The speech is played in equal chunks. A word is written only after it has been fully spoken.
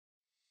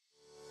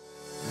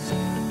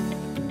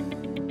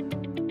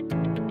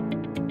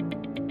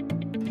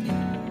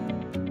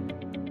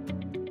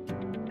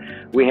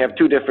We have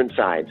two different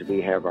sides.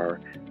 We have our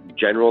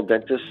general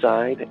dentist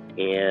side,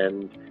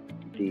 and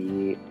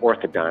the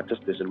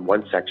orthodontist is in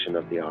one section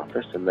of the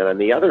office. And then on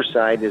the other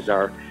side is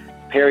our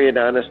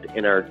periodontist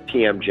and our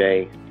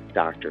TMJ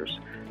doctors.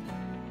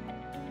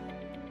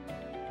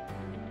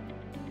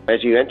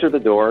 As you enter the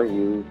door,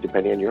 you,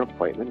 depending on your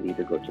appointment,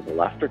 either go to the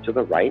left or to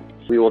the right.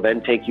 We will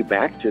then take you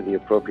back to the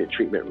appropriate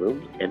treatment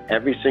room, and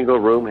every single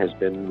room has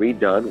been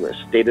redone with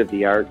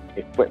state-of-the-art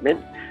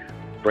equipment,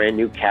 brand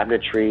new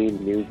cabinetry,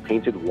 new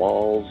painted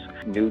walls,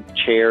 new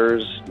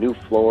chairs, new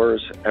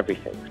floors,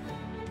 everything.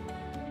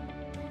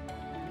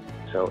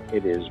 So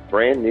it is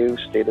brand new,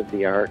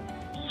 state-of-the-art,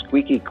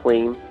 squeaky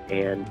clean,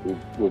 and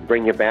we'll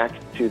bring you back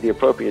to the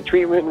appropriate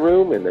treatment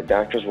room, and the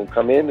doctors will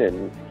come in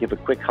and give a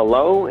quick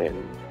hello and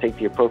take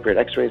the appropriate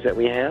x-rays that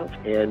we have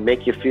and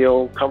make you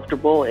feel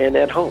comfortable and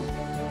at home.